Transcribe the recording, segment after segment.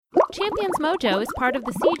Champions Mojo is part of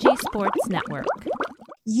the CG Sports Network.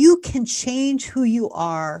 You can change who you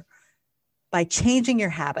are by changing your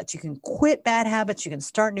habits. You can quit bad habits. You can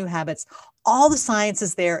start new habits. All the science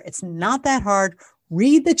is there. It's not that hard.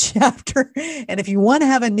 Read the chapter. And if you want to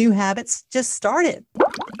have a new habit, just start it.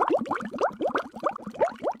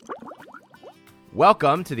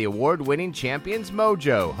 Welcome to the award-winning Champions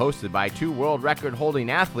Mojo, hosted by two world record-holding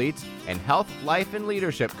athletes and health, life, and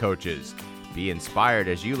leadership coaches. Be inspired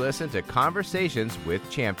as you listen to Conversations with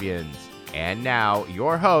Champions. And now,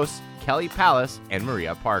 your hosts, Kelly Palace and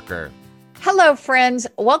Maria Parker. Hello, friends.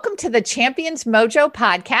 Welcome to the Champions Mojo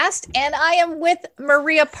podcast. And I am with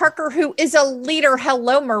Maria Parker, who is a leader.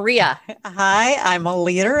 Hello, Maria. Hi, I'm a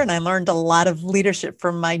leader, and I learned a lot of leadership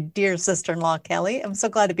from my dear sister-in-law, Kelly. I'm so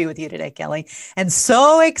glad to be with you today, Kelly, and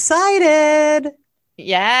so excited.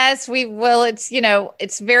 Yes, we will.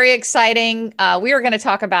 It's very exciting. We are going to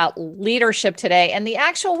talk about leadership today, and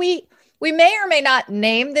we may or may not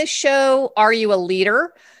name this show, Are You a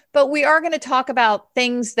Leader? But we are going to talk about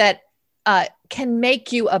things that can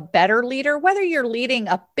make you a better leader, whether you're leading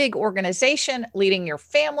a big organization, leading your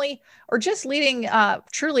family, or just leading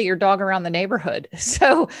truly your dog around the neighborhood.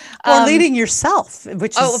 So, or leading yourself,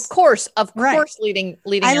 which is of course, right. leading.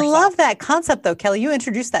 I yourself. love that concept, though, Kelly. You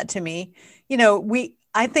introduced that to me.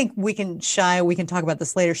 I think we can talk about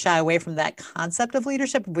this later, shy away from that concept of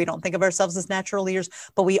leadership. We don't think of ourselves as natural leaders,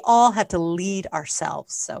 but we all have to lead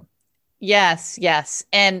ourselves. So. Yes.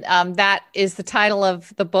 And that is the title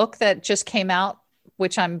of the book that just came out,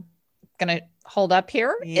 which I'm going to hold up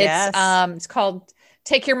here. Yes. It's called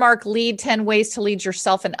Take Your Mark, Lead 10 Ways to Lead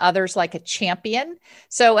Yourself and Others Like a Champion.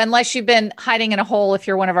 So unless you've been hiding in a hole, if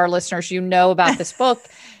you're one of our listeners, you know about this book.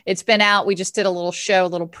 It's been out. We just did a little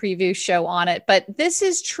preview show on it. But this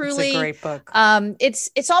is truly it's a great book.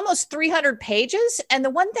 It's almost 300 pages. And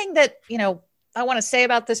the one thing that, I want to say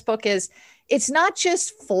about this book is it's not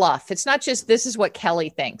just fluff. It's not just this is what Kelly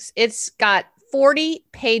thinks. It's got 40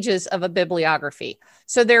 pages of a bibliography.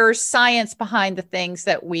 So there's science behind the things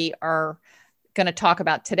that we are going to talk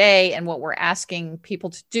about today and what we're asking people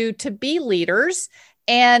to do to be leaders.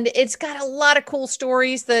 And it's got a lot of cool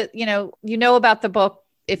stories that, you know about the book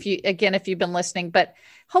if you've been listening, but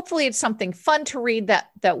hopefully it's something fun to read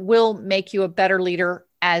that will make you a better leader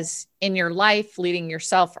as in your life, leading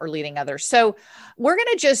yourself or leading others. So we're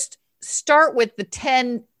going to just start with the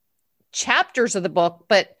 10 chapters of the book,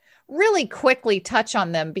 but really quickly touch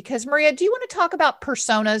on them because Maria, do you want to talk about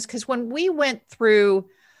personas? Because when we went through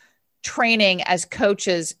training as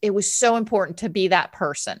coaches, it was so important to be that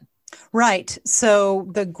person. Right. So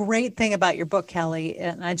the great thing about your book, Kelly,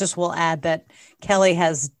 and I just will add that Kelly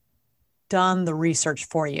has done the research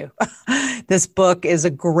for you. This book is a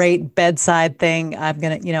great bedside thing. I'm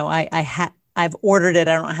going to, I've ordered it.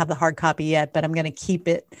 I don't have the hard copy yet, but I'm going to keep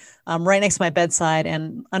it right next to my bedside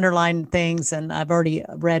and underline things. And I've already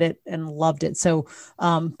read it and loved it. So,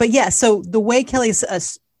 so the way Kelly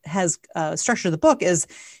has structured the book is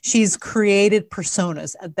she's created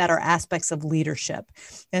personas that are aspects of leadership.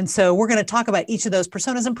 And so we're going to talk about each of those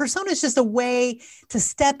personas, and persona is just a way to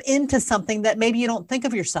step into something that maybe you don't think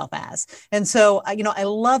of yourself as. And so, I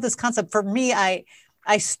love this concept. For me,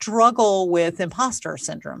 I struggle with imposter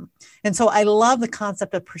syndrome. And so I love the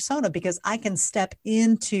concept of persona because I can step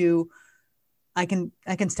into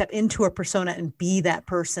a persona and be that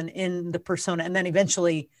person in the persona. And then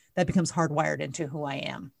eventually that becomes hardwired into who I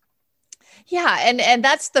am. Yeah. And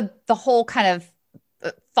that's the whole kind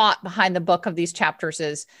of thought behind the book of these chapters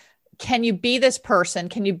is, can you be this person?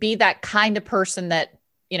 Can you be that kind of person that,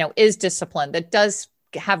 is disciplined, that does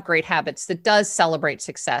have great habits, that does celebrate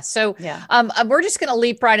success? So we're just going to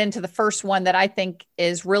leap right into the first one that I think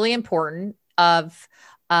is really important of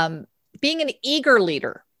being an eager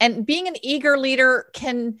leader. And being an eager leader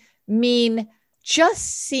can mean just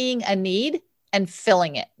seeing a need and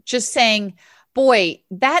filling it. Just saying, boy,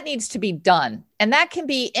 that needs to be done. And that can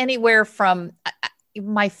be anywhere from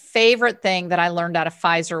my favorite thing that I learned out of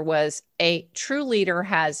Pfizer was a true leader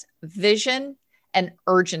has vision and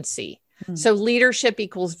urgency. Mm-hmm. So leadership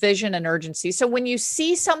equals vision and urgency. So when you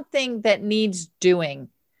see something that needs doing,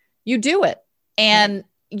 you do it. And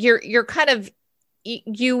you're kind of,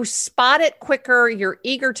 you spot it quicker, you're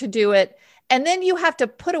eager to do it. And then you have to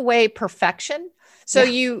put away perfection. So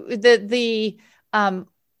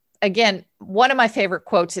again, one of my favorite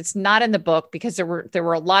quotes, it's not in the book because there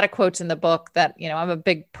were a lot of quotes in the book that, I'm a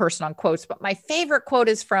big person on quotes, but my favorite quote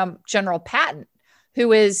is from General Patton,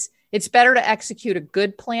 who is, it's better to execute a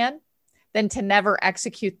good plan than to never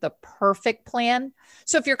execute the perfect plan.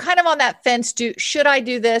 So if you're kind of on that fence, should I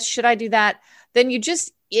do this? Should I do that? Then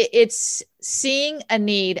it's seeing a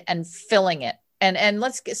need and filling it. And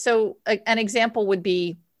let's get, so an example would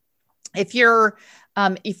be if you're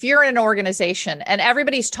in an organization and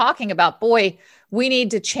everybody's talking about, boy, we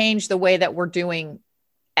need to change the way that we're doing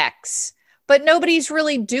X, but nobody's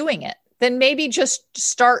really doing it, then maybe just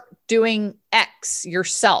start doing X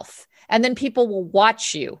yourself. And then people will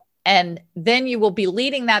watch you, and then you will be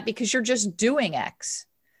leading that because you're just doing X.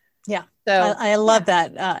 Yeah. So I love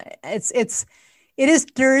that.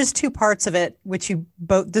 There is two parts of it, which you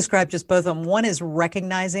both described, just both of them. One is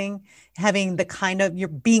recognizing, having you're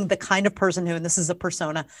being the kind of person who, and this is a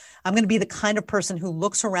persona, I'm going to be the kind of person who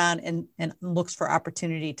looks around and looks for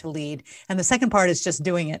opportunity to lead. And the second part is just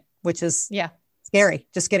doing it, which is scary,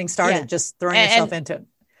 just getting started, just throwing yourself into it.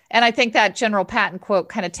 And I think that General Patton quote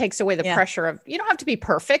kind of takes away the pressure of, you don't have to be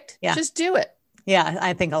perfect, just do it. Yeah.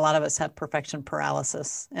 I think a lot of us have perfection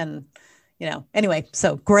paralysis, and anyway,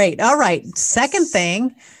 so great. All right. Second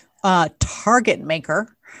thing, target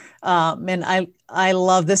maker. And I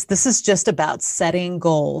love this. This is just about setting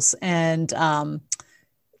goals. And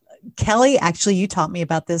Kelly, actually, you taught me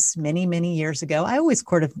about this many, many years ago. I always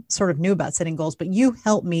sort of knew about setting goals, but you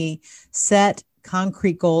helped me set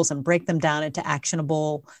concrete goals and break them down into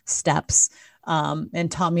actionable steps. And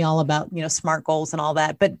taught me all about, SMART goals and all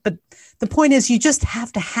that. But the point is, you just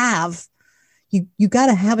have to have, you got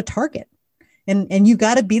to have a target. And you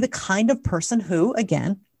got to be the kind of person who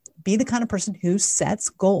sets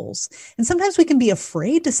goals. And sometimes we can be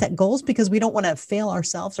afraid to set goals because we don't want to fail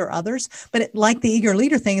ourselves or others. But like the eager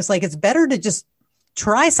leader thing, it's like, it's better to just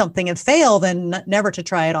try something and fail than never to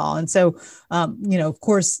try at all. And so, of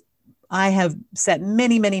course, I have set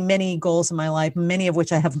many, many, many goals in my life, many of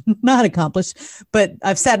which I have not accomplished, but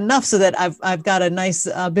I've set enough so that I've got a nice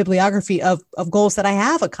bibliography of goals that I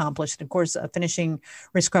have accomplished. Of course, finishing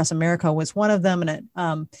Race Across America was one of them.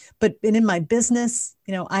 But in my business,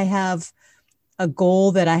 I have a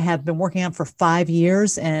goal that I have been working on for 5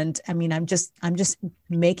 years. And I mean, I'm just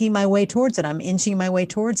making my way towards it. I'm inching my way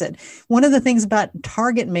towards it. One of the things about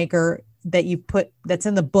Target Maker that you put, that's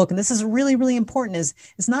in the book, and this is really, really important, is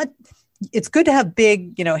it's good to have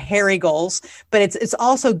big, hairy goals, but it's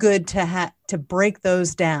also good to break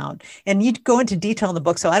those down. And you go into detail in the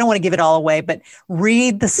book, so I don't want to give it all away, but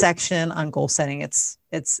read the section on goal setting. It's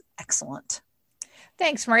excellent.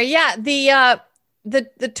 Thanks, Maria. Yeah.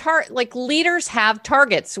 Like leaders have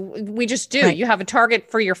targets. We just do. Right. You have a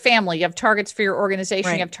target for your family. You have targets for your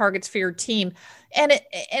organization. Right. You have targets for your team. And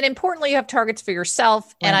importantly, you have targets for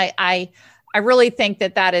yourself. Right. And I really think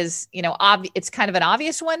that is, it's kind of an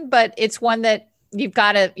obvious one, but it's one that you've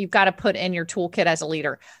got to put in your toolkit as a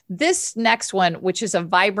leader. This next one, which is a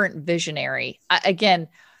vibrant visionary, again,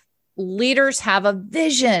 leaders have a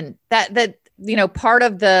vision that part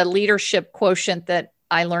of the leadership quotient that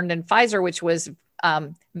I learned in Pfizer, which was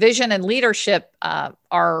vision and leadership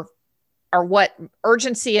are what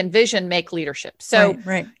urgency and vision make leadership. So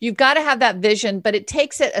right. You've got to have that vision, but it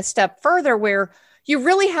takes it a step further where you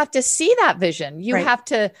really have to see that vision. You right. have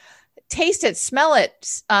to taste it, smell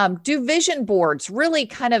it, do vision boards, really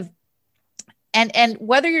kind of, and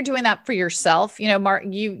whether you're doing that for yourself, Mark,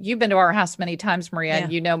 you've been to our house many times, Maria,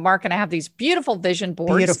 and Mark and I have these beautiful vision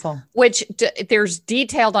boards, which there's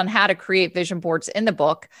detailed on how to create vision boards in the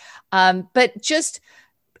book. But just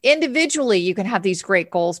individually, you can have these great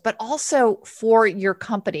goals, but also for your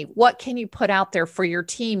company. What can you put out there for your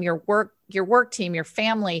team, your work team, your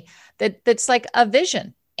family, that's like a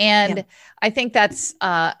vision? And I think that's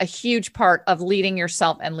a huge part of leading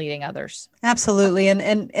yourself and leading others. Absolutely.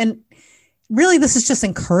 And really, this is just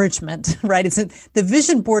encouragement, right? The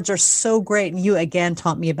vision boards are so great. And you, again,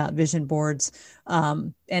 taught me about vision boards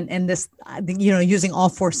and this, using all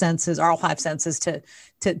five senses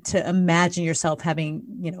to imagine yourself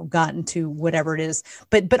having, gotten to whatever it is.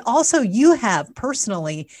 But also you have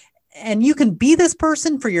personally, and you can be this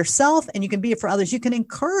person for yourself and you can be it for others. You can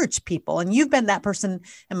encourage people. And you've been that person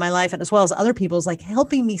in my life, and as well as other people's, like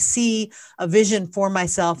helping me see a vision for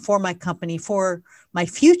myself, for my company, for my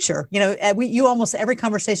future. You almost every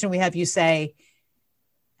conversation we have, you say,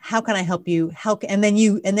 how can I help you? And then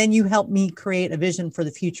you help me create a vision for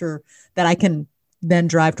the future that I can then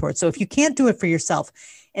drive towards. So if you can't do it for yourself,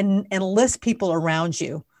 and enlist people around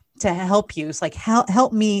you to help you, it's like,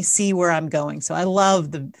 help me see where I'm going. So I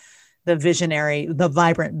love the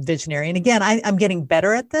vibrant visionary. And again, I'm getting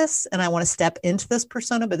better at this and I want to step into this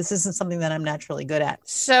persona, but this isn't something that I'm naturally good at.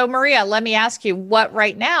 So Maria, let me ask you, what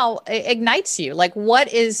right now ignites you? Like,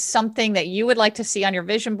 what is something that you would like to see on your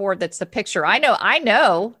vision board that's the picture? I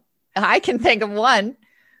know, I can think of one.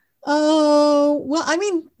 Oh, well, I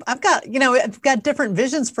mean, I've got different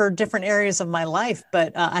visions for different areas of my life,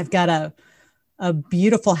 but I've got a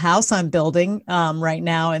beautiful house I'm building right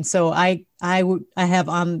now. And so I have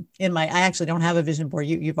I actually don't have a vision board.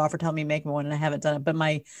 You've offered to help me make one and I haven't done it, but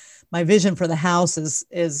my vision for the house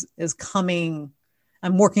is coming.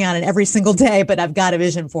 I'm working on it every single day, but I've got a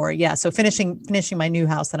vision for it. Yeah. So finishing my new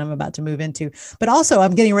house that I'm about to move into, but also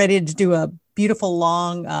I'm getting ready to do a beautiful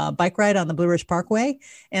long bike ride on the Blue Ridge Parkway.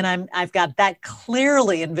 And I've got that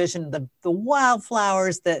clearly envisioned, the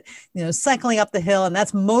wildflowers, that, cycling up the hill. And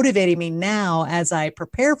that's motivating me now as I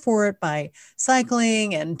prepare for it by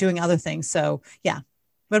cycling and doing other things. So yeah.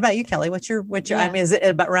 What about you, Kelly? What's your, I mean, is it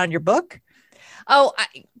about around your book? Oh,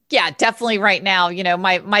 yeah, definitely. Right now,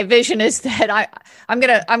 my vision is that I'm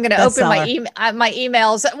gonna open my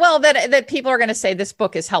emails. Well, that people are gonna say this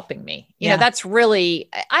book is helping me. You know, that's really.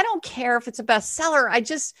 I don't care if it's a bestseller. I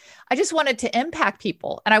just want it to impact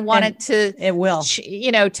people, and I want it will.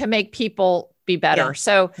 To make people be better. Yeah.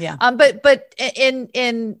 So, but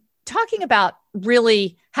in talking about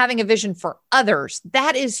really having a vision for others,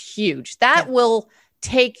 that is huge. That will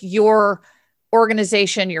take your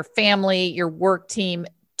organization, your family, your work team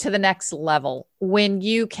to the next level when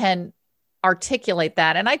you can articulate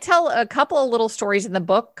that. And I tell a couple of little stories in the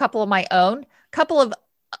book, a couple of my own, a couple of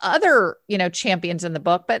other, champions in the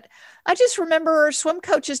book. But I just remember swim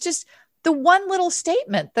coaches, just the one little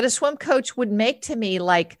statement that a swim coach would make to me,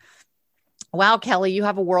 like, wow, Kelly, you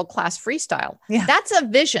have a world-class freestyle. Yeah. That's a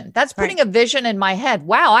vision. That's putting a vision in my head.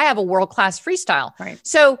 Wow, I have a world-class freestyle. Right.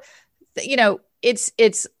 So,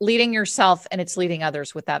 it's leading yourself and it's leading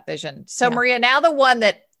others with that vision. So Maria, now the one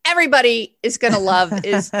that everybody is going to love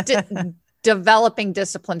is developing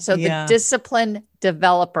discipline. So the discipline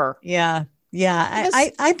developer. Yeah. Yeah.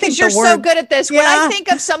 I think you're so good at this. When I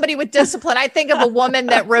think of somebody with discipline, I think of a woman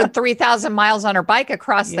that rode 3,000 miles on her bike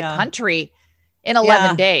across the country in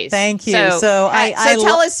 11 days. Thank you. So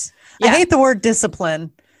tell us. I hate the word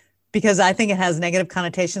discipline because I think it has negative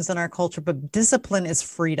connotations in our culture, but discipline is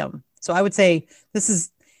freedom. So I would say this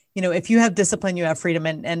is, if you have discipline, you have freedom.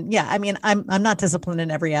 And I mean, I'm not disciplined in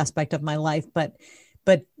every aspect of my life, but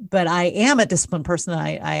I am a disciplined person.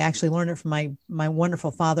 I actually learned it from my wonderful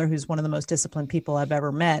father, who's one of the most disciplined people I've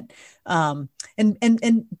ever met. And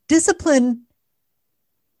discipline,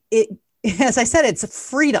 as I said, it's a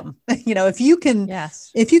freedom. If you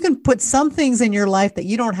can put some things in your life that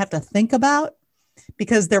you don't have to think about,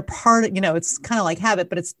 because they're part of, it's kind of like habit,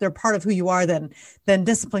 but they're part of who you are, then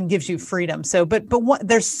discipline gives you freedom. So, but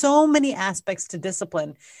there's so many aspects to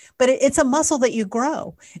discipline, but it's a muscle that you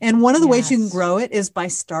grow. And one of the ways you can grow it is by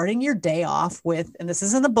starting your day off with, and this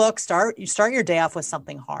is in the book, you start your day off with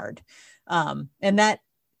something hard. And that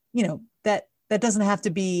doesn't have to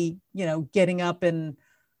be, getting up and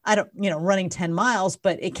running 10 miles,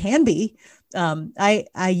 but it can be.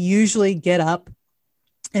 I usually get up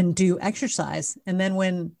and do exercise. And then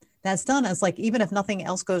when that's done, it's like, even if nothing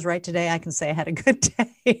else goes right today, I can say I had a good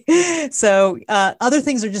day. So other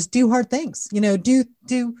things are just do hard things, I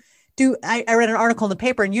read an article in the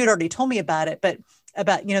paper and you'd already told me about it, but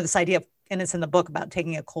about, this idea of, and it's in the book, about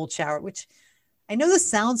taking a cold shower, which I know this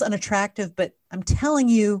sounds unattractive, but I'm telling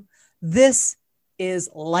you, this is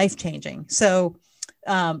life-changing. So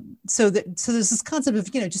there's this concept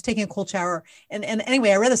of, just taking a cold shower. And anyway,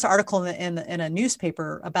 I read this article in a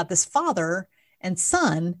newspaper about this father and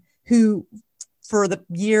son who, for the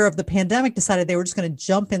year of the pandemic, decided they were just going to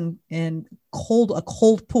jump in a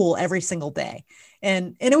cold pool every single day.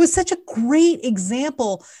 And it was such a great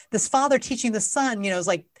example. This father teaching the son, it's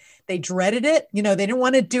like, they dreaded it. They didn't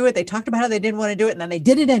want to do it. They talked about how they didn't want to do it. And then they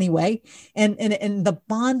did it anyway. And the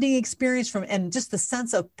bonding experience and just the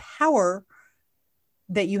sense of power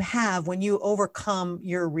that you have when you overcome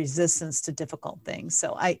your resistance to difficult things.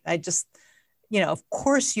 So I just, of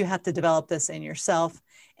course you have to develop this in yourself,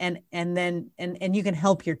 and then you can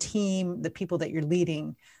help your team, the people that you're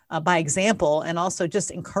leading, by example, and also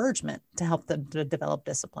just encouragement to help them to develop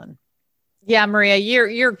discipline. Yeah, Maria,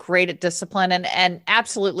 you're great at discipline, and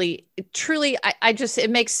absolutely, truly, it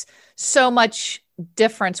makes so much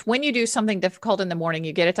difference when you do something difficult in the morning.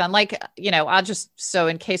 You get it done. Like, so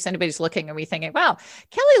in case anybody's looking and we thinking, wow,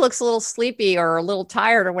 Kelly looks a little sleepy or a little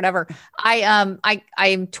tired or whatever.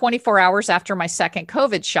 I'm 24 hours after my second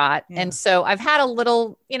COVID shot, and so I've had a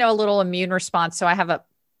little immune response. So I have a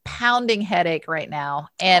pounding headache right now,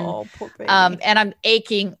 and and I'm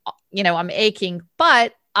aching.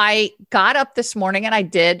 But I got up this morning and I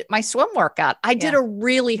did my swim workout. I did a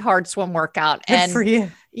really hard swim workout. Good for you.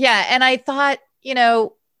 Yeah. And I thought,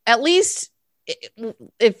 at least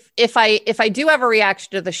if I do have a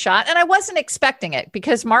reaction to the shot, and I wasn't expecting it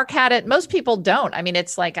because Mark had it, most people don't. I mean,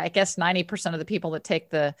 it's like, I guess 90% of the people that take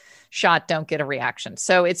the shot don't get a reaction.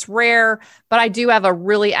 So it's rare, but I do have a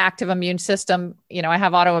really active immune system. You know, I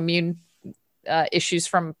have autoimmune issues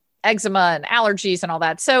from eczema and allergies and all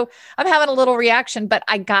that. So I'm having a little reaction, but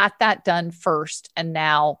I got that done first. And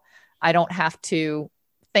now I don't have to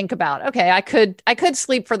think about, okay, I could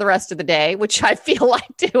sleep for the rest of the day, which I feel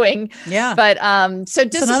like doing. Yeah. But so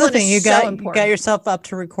discipline another thing, is you so got yourself up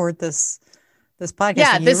to record this podcast.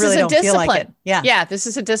 Yeah, and this you really is a don't discipline. feel like it. Yeah. Yeah, this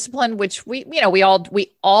is a discipline which we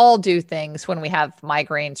all do things when we have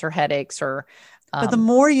migraines or headaches or but the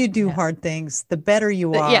more you do hard things, the better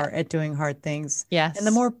you are at doing hard things. Yes. And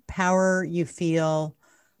the more power you feel.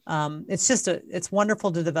 It's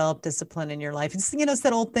wonderful to develop discipline in your life. It's, it's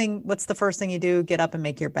that old thing. What's the first thing you do? Get up and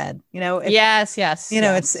make your bed, yes.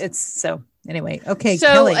 It's so anyway. Okay. So,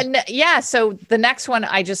 Kelly. So the next one,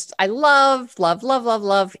 I love.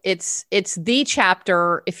 It's the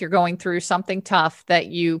chapter, if you're going through something tough, that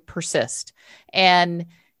you persist. And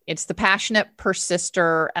it's the passionate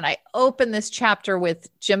persister. And I open this chapter with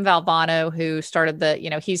Jim Valvano, who started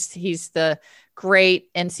he's the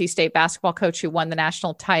great NC State basketball coach who won the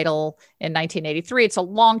national title in 1983. It's a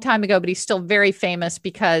long time ago, but he's still very famous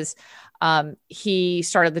because he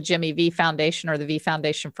started the Jimmy V Foundation, or the V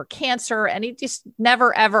Foundation for Cancer, and he just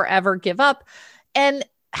never, ever, ever give up. And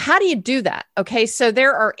how do you do that? Okay, so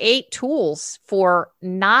there are 8 tools for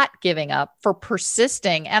not giving up, for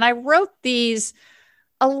persisting. And I wrote these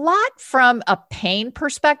a lot from a pain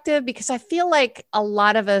perspective, because I feel like a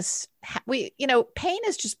lot of us, pain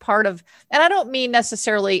is just part of, and I don't mean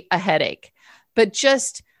necessarily a headache, but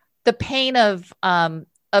just the pain of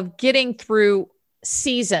getting through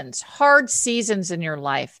seasons, hard seasons in your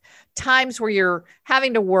life, times where you're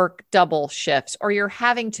having to work double shifts, or you're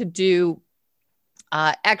having to do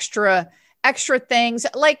extra things,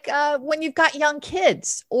 like when you've got young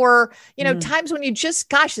kids, or, times when you just,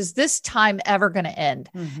 gosh, is this time ever going to end?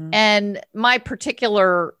 Mm-hmm. And my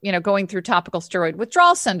particular, going through topical steroid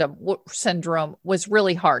withdrawal syndrome was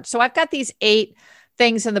really hard. So I've got these 8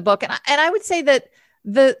 things in the book. And I would say that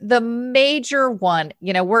the major one,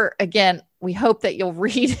 we hope that you'll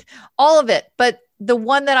read all of it, but the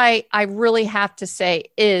one that I really have to say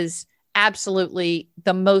is absolutely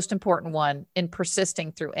the most important one in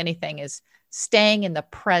persisting through anything is staying in the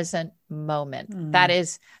present moment. Mm. That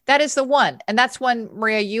is the one. And that's when,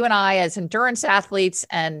 Maria, you and I, as endurance athletes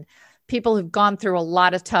and people who've gone through a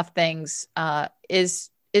lot of tough things, is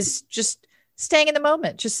just staying in the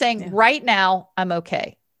moment, just saying, right now, I'm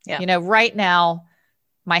okay. Yeah. Right now,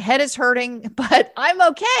 my head is hurting, but I'm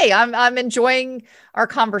okay. I'm enjoying our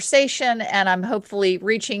conversation, and I'm hopefully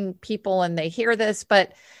reaching people and they hear this,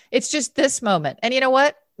 but it's just this moment. And you know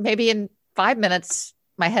what? Maybe in 5 minutes,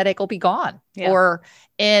 my headache will be gone. Yeah. Or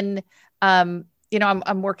I'm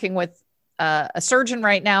working with a surgeon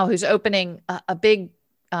right now who's opening a big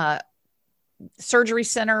surgery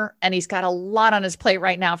center, and he's got a lot on his plate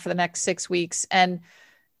right now for the next 6 weeks. And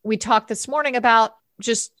we talked this morning about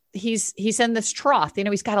just, he's in this trough,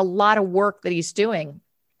 he's got a lot of work that he's doing.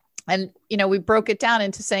 And, we broke it down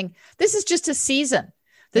into saying, this is just a season.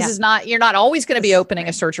 This is not, you're not always going to be opening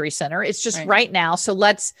a surgery center. It's just right now. So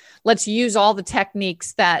let's use all the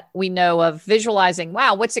techniques that we know of visualizing.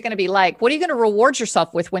 Wow, what's it going to be like? What are you going to reward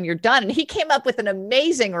yourself with when you're done? And he came up with an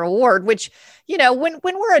amazing reward, which, when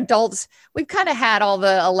we're adults, we've kind of had all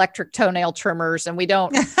the electric toenail trimmers, and we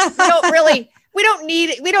don't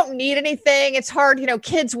need anything. It's hard.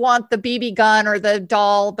 Kids want the BB gun or the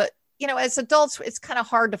doll, but as adults, it's kind of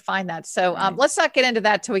hard to find that. So let's not get into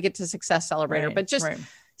that till we get to Success Celebrator, but just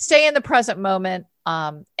stay in the present moment.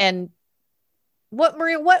 And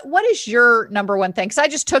Maria, what is your number one thing? Because I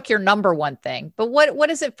just took your number one thing, but what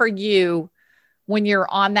is it for you when you're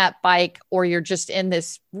on that bike, or you're just in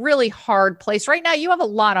this really hard place right now? You have a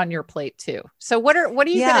lot on your plate too. So what are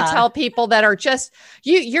you going to tell people that are just,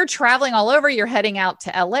 you're traveling all over, you're heading out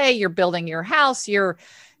to LA, you're building your house, you're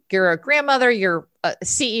a grandmother, you're a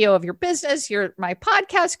CEO of your business, you're my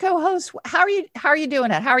podcast co-host. How are you doing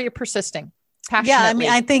it? How are you persisting passionately?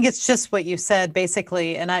 Yeah, I think it's just what you said,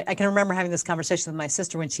 basically. And I can remember having this conversation with my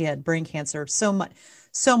sister when she had brain cancer. So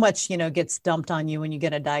much, gets dumped on you when you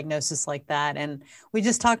get a diagnosis like that. And we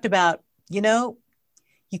just talked about, you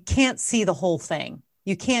can't see the whole thing.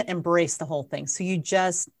 You can't embrace the whole thing. So you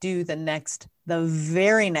just do the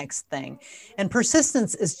very next thing. And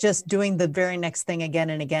persistence is just doing the very next thing again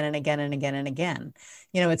and again and again and again and again.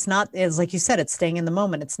 It's not, it's like you said, it's staying in the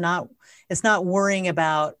moment. It's not worrying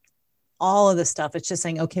about all of the stuff. It's just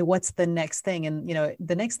saying, okay, what's the next thing? And,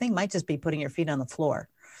 the next thing might just be putting your feet on the floor.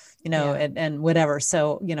 and whatever.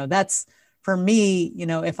 So, that's for me,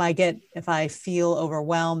 if I feel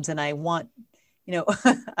overwhelmed and I want,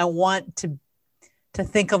 I want to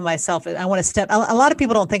think of myself, I want to step, a lot of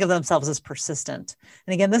people don't think of themselves as persistent.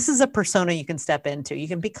 And again, this is a persona you can step into. You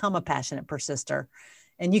can become a passionate persister.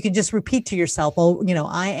 And you can just repeat to yourself,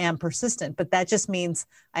 I am persistent, but that just means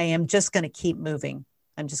I am just going to keep moving.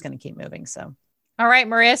 I'm just going to keep moving. So. All right,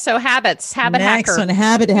 Maria. So habit hacker. Next one,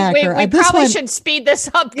 habit hacker. We probably should speed this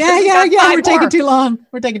up. Yeah. We're taking too long.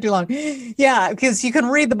 Yeah, because you can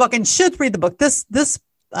read the book and should read the book. This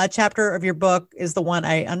chapter of your book is the one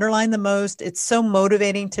I underline the most. It's so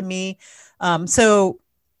motivating to me. So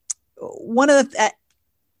one of the,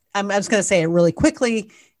 I'm just going to say it really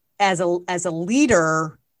quickly. As a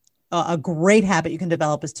leader, a great habit you can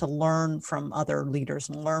develop is to learn from other leaders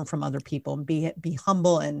and learn from other people and be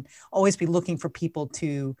humble and always be looking for people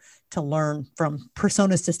to learn from,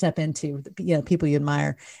 personas to step into, people you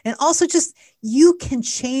admire. And also just, you can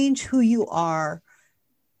change who you are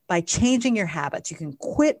by changing your habits. You can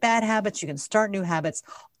quit bad habits. You can start new habits.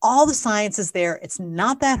 All the science is there. It's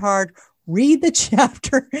not that hard. Read the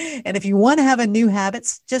chapter. And if you want to have a new habit,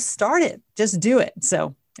 just start it. Just do it.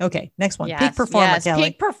 So, okay, next one. Yes, peak performer, Kelly.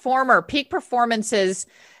 Peak performer. Peak performance is,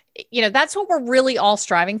 that's what we're really all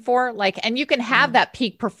striving for. Like, and you can have that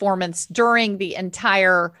peak performance during the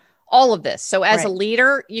entire, all of this. So as a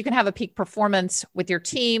leader, you can have a peak performance with your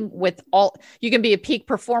team, you can be a peak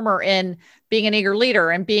performer in being an eager leader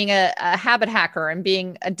and being a habit hacker and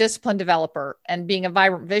being a discipline developer and being a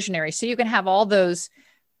vibrant visionary. So you can have all those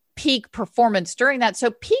peak performance during that. So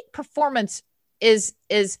peak performance is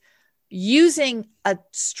using a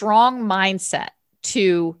strong mindset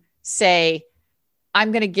to say,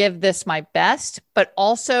 I'm going to give this my best, but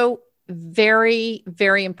also very,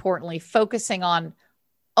 very importantly, focusing on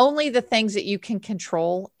only the things that you can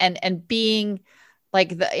control and being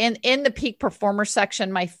like in the peak performer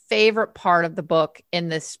section. My favorite part of the book in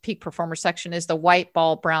this peak performer section is the white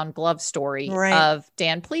ball, brown glove story of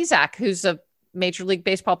Dan Plesac, who's a Major League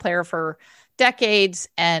Baseball player for decades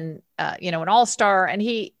and, an all-star. And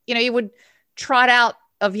he would trot out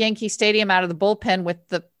of Yankee Stadium out of the bullpen with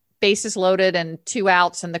the bases loaded and 2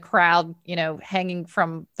 outs and the crowd, hanging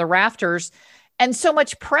from the rafters, and so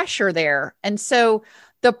much pressure there. And so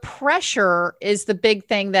the pressure is the big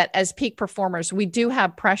thing that as peak performers, we do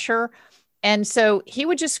have pressure. And so he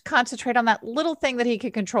would just concentrate on that little thing that he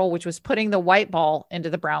could control, which was putting the white ball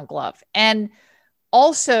into the brown glove. And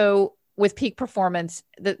also with peak performance,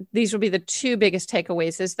 these would be the 2 biggest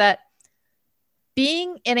takeaways, is that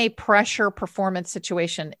being in a pressure performance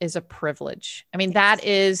situation is a privilege. I mean,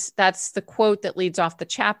 that's the quote that leads off the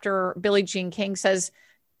chapter. Billie Jean King says,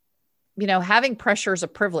 having pressure is a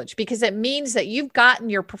privilege because it means that you've gotten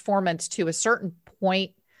your performance to a certain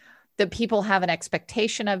point that people have an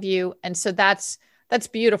expectation of you. And so that's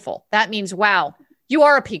beautiful. That means, wow, you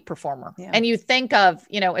are a peak performer. Yeah. And you think of,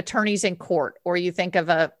 attorneys in court, or you think of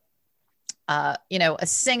a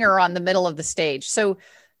singer on the middle of the stage. So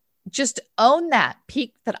just own that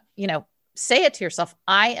peak, that, say it to yourself,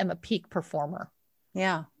 I am a peak performer.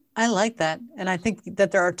 Yeah, I like that. And I think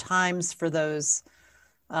that there are times for those,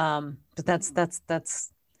 but that's,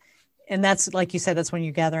 and that's, like you said, that's when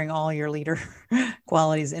you're gathering all your leader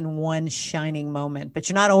qualities in one shining moment, but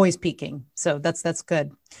you're not always peaking. So that's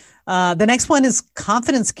good. The next one is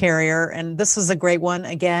confidence carrier. And this is a great one.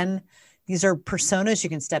 Again, these are personas.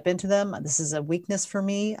 You can step into them. This is a weakness for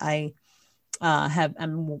me. I'm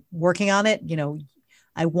working on it.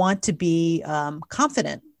 I want to be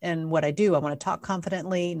confident in what I do. I want to talk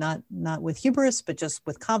confidently, not with hubris, but just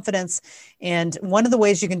with confidence. And one of the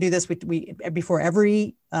ways you can do this, we before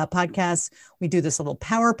every podcast, we do this little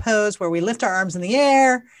power pose where we lift our arms in the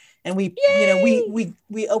air and we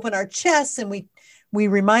open our chests and we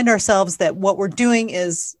remind ourselves that what we're doing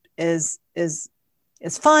is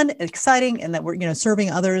fun, exciting, and that we're, serving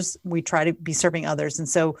others. We try to be serving others. And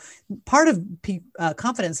so part of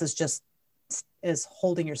confidence is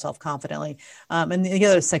holding yourself confidently. And the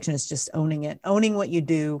other section is just owning it, owning what you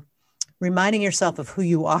do, reminding yourself of who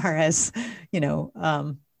you are as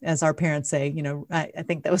our parents say, I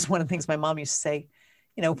think that was one of the things my mom used to say,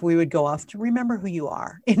 if we would go off, to remember who you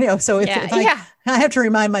are, so if I have to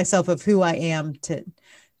remind myself of who I am to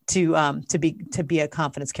be a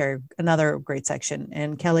confidence carrier. Another great section.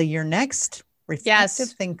 And Kelly, you're next. Reflective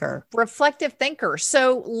thinker.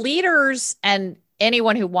 So leaders and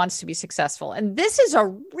anyone who wants to be successful. And this is a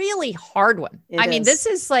really hard one. This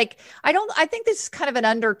is like, I think this is kind of an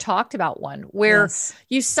under talked about one where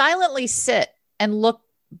you silently sit and look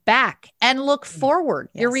back and look forward.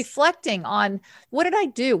 Yes. You're reflecting on, what did I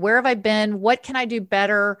do? Where have I been? What can I do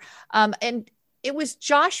better? And it was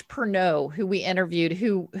Josh Pernot who we interviewed,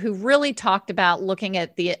 who really talked about looking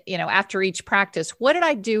at the, after each practice, what did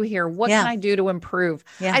I do here? What can I do to improve?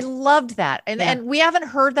 I loved that. And we haven't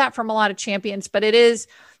heard that from a lot of champions, but it is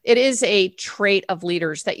a trait of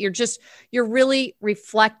leaders that you're really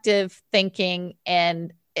reflective thinking.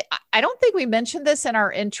 And I don't think we mentioned this in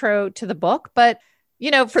our intro to the book, but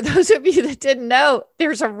for those of you that didn't know,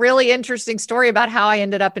 there's a really interesting story about how I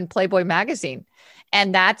ended up in Playboy magazine.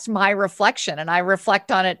 And that's my reflection. And I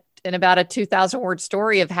reflect on it in about a 2,000-word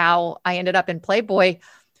story of how I ended up in Playboy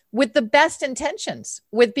with the best intentions,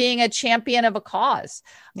 with being a champion of a cause.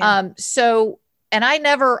 Yeah. And I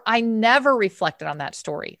never reflected on that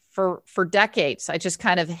story for decades. I just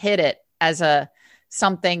kind of hid it as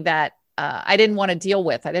something that I didn't want to deal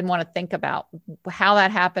with. I didn't want to think about how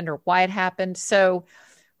that happened or why it happened. So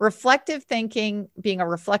reflective thinking, being a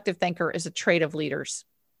reflective thinker, is a trait of leaders.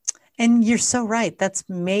 And you're so right. That's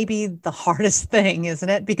maybe the hardest thing, isn't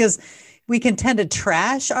it? Because we can tend to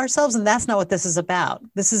trash ourselves, and that's not what this is about.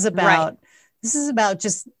 This is about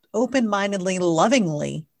just open-mindedly,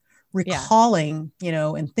 lovingly recalling,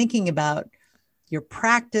 and thinking about your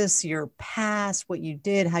practice, your past, what you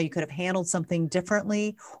did, how you could have handled something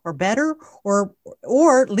differently or better, or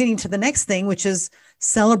leading to the next thing, which is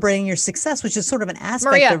celebrating your success, which is sort of an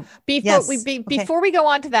aspect Maria, of before we go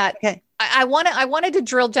on to that, okay. I wanted to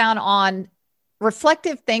drill down on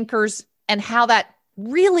reflective thinkers and how that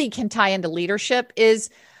really can tie into leadership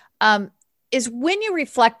is when you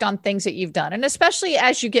reflect on things that you've done, and especially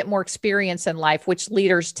as you get more experience in life, which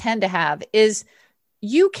leaders tend to have, is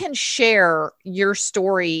you can share your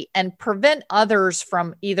story and prevent others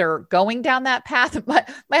from either going down that path. My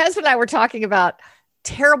husband and I were talking about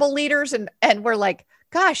terrible leaders, and we're like,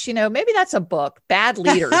 gosh, maybe that's a book, Bad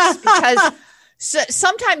Leaders, because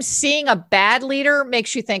sometimes seeing a bad leader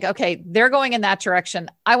makes you think, okay, they're going in that direction.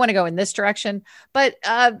 I want to go in this direction. But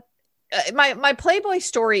my Playboy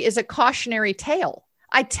story is a cautionary tale.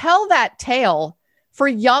 I tell that tale for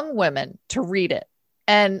young women to read it.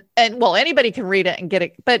 And well, anybody can read it and get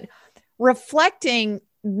it. But reflecting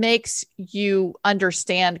makes you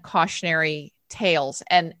understand cautionary tales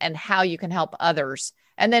and how you can help others.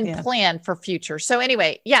 And then plan for future. So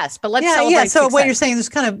anyway, yes, but let's celebrate So success. What you're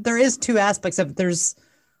saying, there is two aspects of it. There's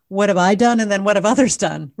what have I done, and then what have others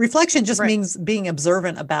done? Reflection just means being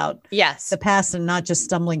observant about the past and not just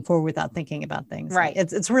stumbling forward without thinking about things. Right.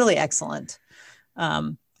 It's really excellent.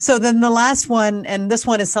 So then the last one, and this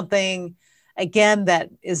one is something, again,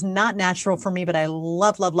 that is not natural for me, but I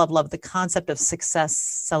love the concept of success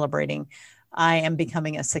celebrating. I am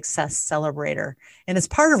becoming a success celebrator. And it's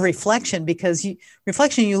part of reflection, because you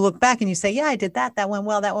look back and you say, yeah, I did that. That went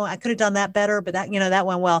well. I could have done that better, but that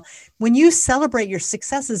went well. When you celebrate your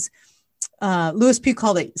successes, Lewis Pugh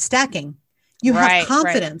called it stacking. You have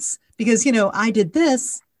confidence because, I did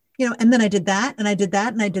this, and then I did that, and I did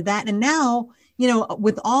that, and I did that. And now,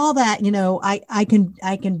 with all that, I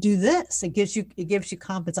can do this. It gives you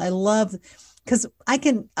confidence. I love, because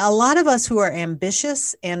a lot of us who are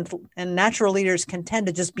ambitious and natural leaders can tend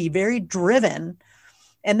to just be very driven,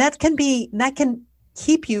 and that can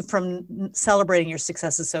keep you from celebrating your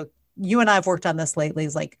successes. So you and I have worked on this lately.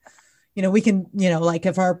 It's like, we can, like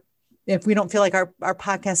if we don't feel like our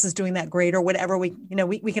podcast is doing that great or whatever, we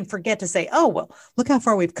can forget to say, oh, well, look how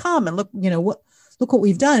far we've come, and look what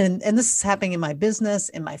we've done. And this is happening in my business,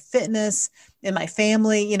 in my fitness, in my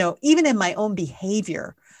family, even in my own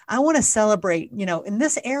behavior. I want to celebrate, in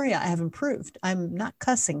this area, I have improved. I'm not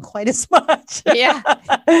cussing quite as much. Yeah.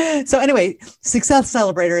 So anyway, success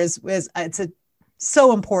celebrator is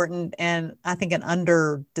so important, and I think an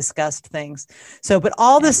under discussed things. So, but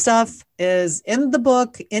all this stuff is in the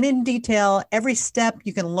book, in detail. Every step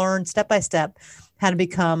you can learn step by step how to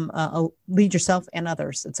become lead yourself and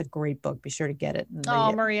others. It's a great book. Be sure to get it.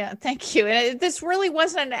 Maria, thank you. And this really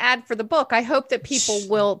wasn't an ad for the book. I hope that people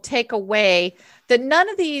will take away that none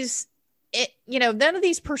of these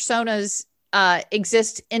personas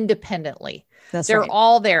exist independently. They're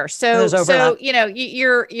all there. So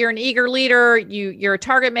you're an eager leader, you're a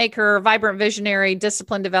target maker, vibrant visionary,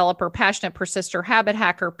 disciplined developer, passionate persister, habit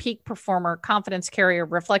hacker, peak performer, confidence carrier,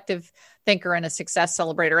 reflective thinker, and a success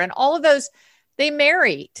celebrator. And all of those, they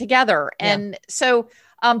marry together. And so,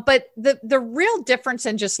 but the real difference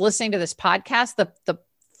in just listening to this podcast, the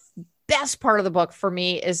best part of the book for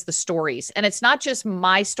me is the stories. And it's not just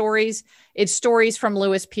my stories. It's stories from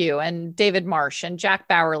Lewis Pugh and David Marsh and Jack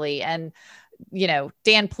Bowerly and,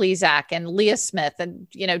 Dan Plesac and Leah Smith and,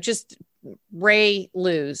 just Ray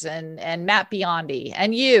Luz and Matt Biondi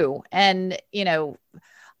and you and,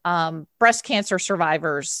 breast cancer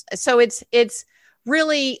survivors. So it's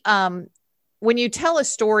really, when you tell a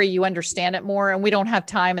story, you understand it more. And we don't have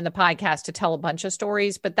time in the podcast to tell a bunch of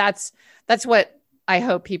stories, but that's what I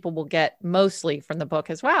hope people will get mostly from the book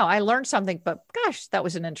is, wow, I learned something, but gosh, that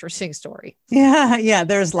was an interesting story. Yeah.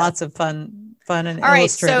 There's lots of fun and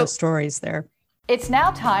illustrative stories there. It's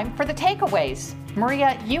now time for the takeaways.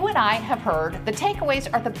 Maria, you and I have heard the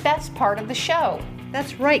takeaways are the best part of the show.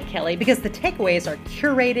 That's right, Kelly, because the takeaways are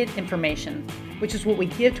curated information, which is what we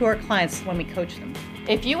give to our clients when we coach them.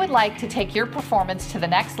 If you would like to take your performance to the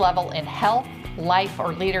next level in health, life,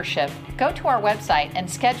 or leadership, go to our website and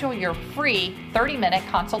schedule your free 30-minute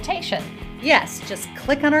consultation. Yes, just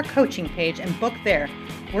click on our coaching page and book there.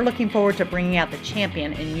 We're looking forward to bringing out the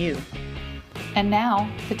champion in you. And now,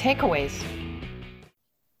 the takeaways.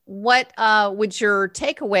 What would your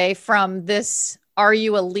takeaway from this Are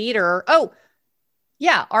You a Leader? Oh,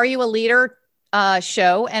 yeah. Are You a Leader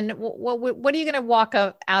show? And what are you going to walk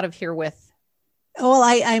out of here with? Well,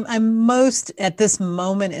 I'm most at this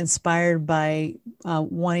moment inspired by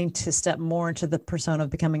wanting to step more into the persona of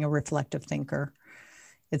becoming a reflective thinker.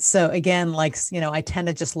 It's so, again, like, I tend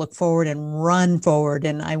to just look forward and run forward,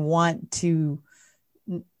 and I want to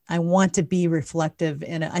be reflective.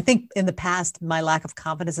 And I think in the past, my lack of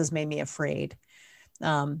confidence has made me afraid.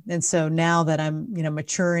 And so now that I'm,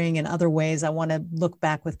 maturing in other ways, I want to look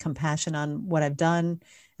back with compassion on what I've done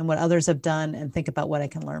and what others have done and think about what I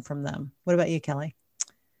can learn from them. What about you, Kelly?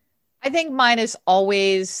 I think mine is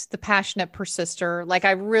always the passionate persister. Like,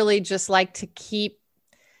 I really just like to keep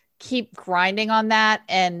grinding on that.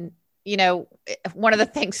 And, one of the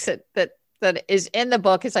things that is in the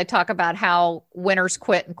book is I talk about how winners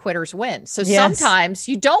quit and quitters win. So sometimes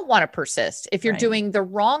you don't want to persist if you're doing the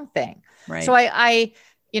wrong thing. Right. So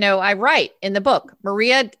I write in the book,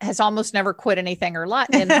 Maria has almost never quit anything in her life.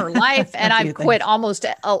 And I've quit almost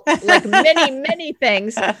like many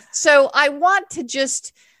things. So I want to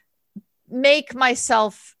just make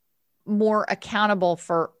myself more accountable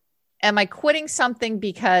for, am I quitting something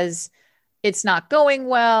because it's not going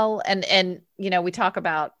well? And we talk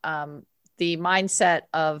about, the mindset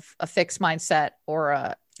of a fixed mindset or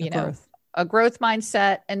a growth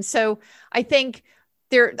mindset. And so I think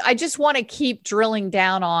I just want to keep drilling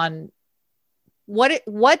down on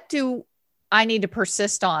what do I need to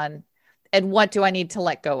persist on and what do I need to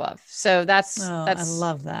let go of? So that's I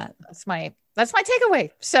love that. That's my takeaway.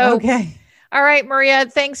 So, okay. All right, Maria,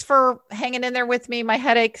 thanks for hanging in there with me. My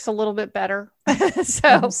headache's a little bit better. So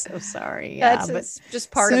I'm so sorry. Yeah, but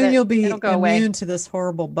just part of it. Soon you'll be It'll go away. to this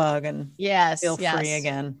horrible bug and feel free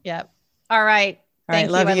again. Yep. All right. Thank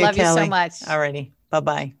you. Love I love Kelly. you so much. All righty.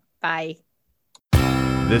 Bye-bye. Bye.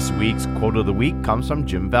 This week's quote of the week comes from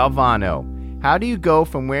Jim Valvano. How do you go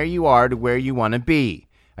from where you are to where you want to be?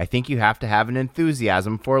 I think you have to have an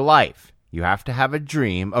enthusiasm for life. You have to have a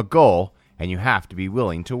dream, a goal, and you have to be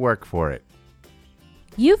willing to work for it.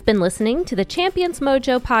 You've been listening to the Champions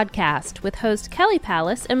Mojo podcast with host Kelly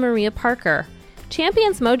Palace and Maria Parker.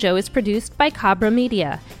 Champions Mojo is produced by Cabra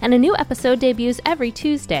Media, and a new episode debuts every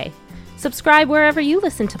Tuesday. Subscribe wherever you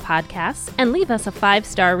listen to podcasts and leave us a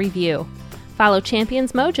 5-star review. Follow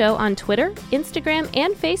Champions Mojo on Twitter, Instagram,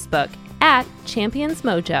 and Facebook @Champions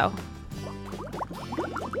Mojo.